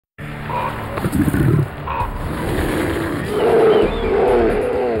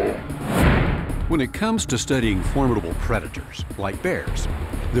When it comes to studying formidable predators, like bears,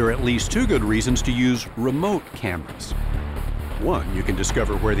 there are at least two good reasons to use remote cameras. One, you can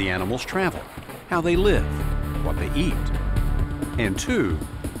discover where the animals travel, how they live, what they eat. And two,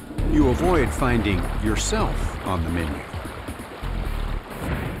 you avoid finding yourself on the menu.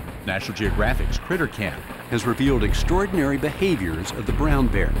 National Geographic's Critter Cam has revealed extraordinary behaviors of the brown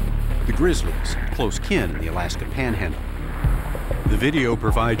bear, the grizzlies, close kin in the Alaska Panhandle. The video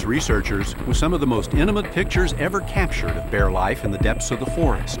provides researchers with some of the most intimate pictures ever captured of bear life in the depths of the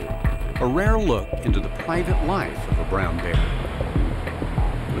forest, a rare look into the private life of a brown bear.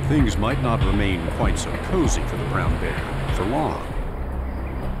 But things might not remain quite so cozy for the brown bear for long.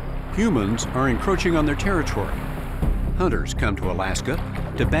 Humans are encroaching on their territory. Hunters come to Alaska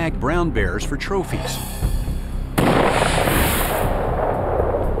to bag brown bears for trophies.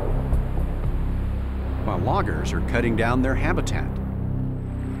 While loggers are cutting down their habitat.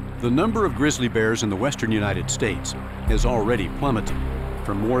 The number of grizzly bears in the western United States has already plummeted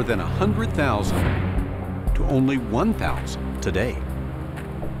from more than 100,000 to only 1,000 today.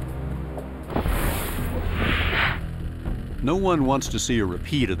 No one wants to see a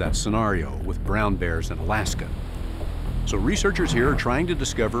repeat of that scenario with brown bears in Alaska. So researchers here are trying to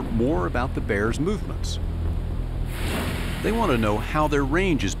discover more about the bears' movements. They want to know how their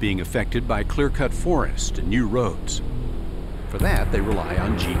range is being affected by clear-cut forest and new roads. For that, they rely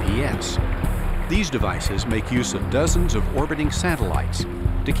on GPS. These devices make use of dozens of orbiting satellites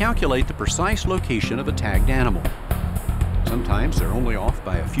to calculate the precise location of a tagged animal. Sometimes they're only off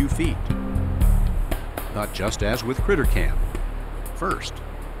by a few feet. But just as with Critter Cam, first,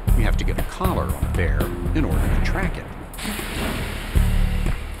 you have to get a collar on a bear in order to track it.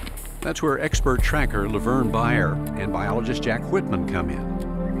 That's where expert tracker Laverne Beyer and biologist Jack Whitman come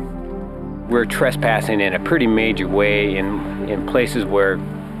in. We're trespassing in a pretty major way in places where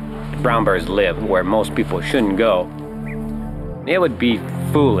brown bears live, where most people shouldn't go. It would be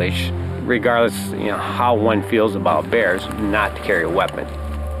foolish, regardless how one feels about bears, not to carry a weapon.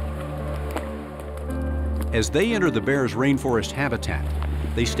 As they enter the bear's rainforest habitat,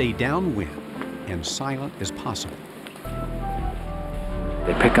 they stay downwind and silent as possible.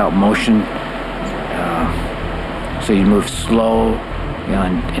 They pick out motion, so you move slow,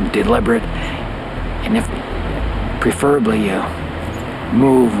 and deliberate, and if preferably you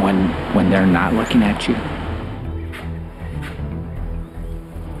move when they're not looking at you.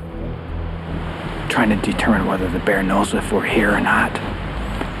 Trying to determine whether the bear knows if we're here or not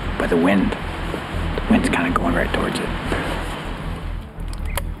by the wind. The wind's kind of going right towards it.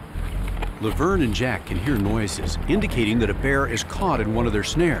 Laverne and Jack can hear noises indicating that a bear is caught in one of their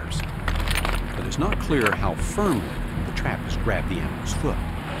snares, but it's not clear how firmly the trap has grabbed the animal's foot.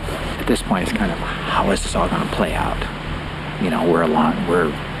 At this point, it's kind of, how is this all going to play out?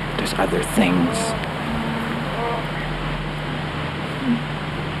 There's other things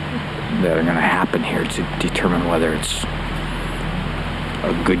that are going to happen here to determine whether it's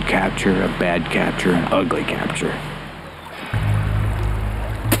a good capture, a bad capture, an ugly capture.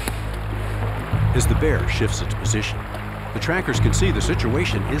 As the bear shifts its position, the trackers can see the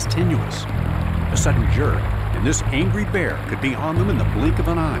situation is tenuous. A sudden jerk, and this angry bear could be on them in the blink of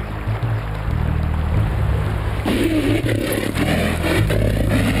an eye.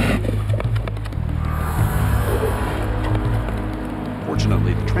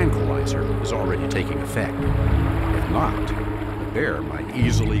 Fortunately, the tranquilizer is already taking effect. If not, the bear might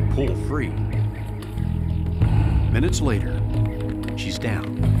easily pull free. Minutes later, she's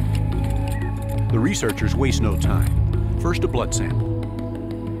down. The researchers waste no time. First, a blood sample.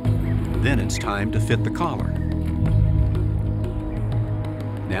 Then it's time to fit the collar.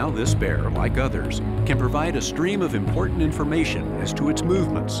 Now this bear, like others, can provide a stream of important information as to its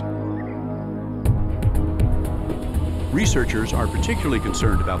movements. Researchers are particularly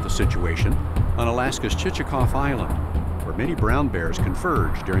concerned about the situation on Alaska's Chichikov Island, where many brown bears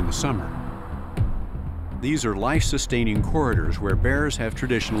converge during the summer. These are life-sustaining corridors where bears have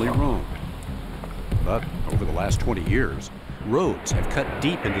traditionally roamed. But over the last 20 years, roads have cut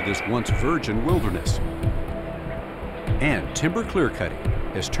deep into this once virgin wilderness. And timber clear-cutting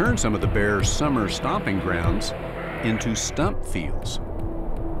has turned some of the bears' summer stomping grounds into stump fields.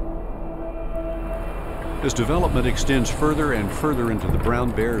 As development extends further and further into the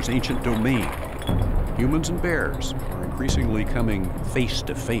brown bear's ancient domain, humans and bears are increasingly coming face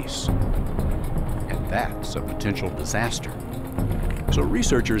to face. And that's a potential disaster. So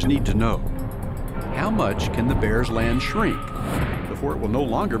researchers need to know, how much can the bear's land shrink before it will no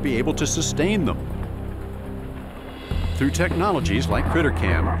longer be able to sustain them? Through technologies like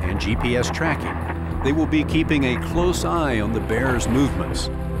CritterCam and GPS tracking, they will be keeping a close eye on the bear's movements.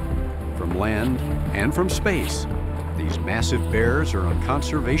 From land and from space, these massive bears are on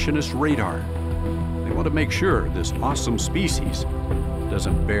conservationist radar. They want to make sure this awesome species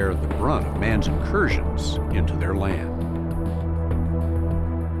doesn't bear the brunt of man's incursions into their land.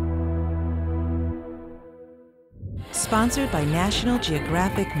 Sponsored by National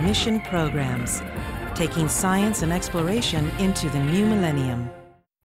Geographic Mission Programs, taking science and exploration into the new millennium.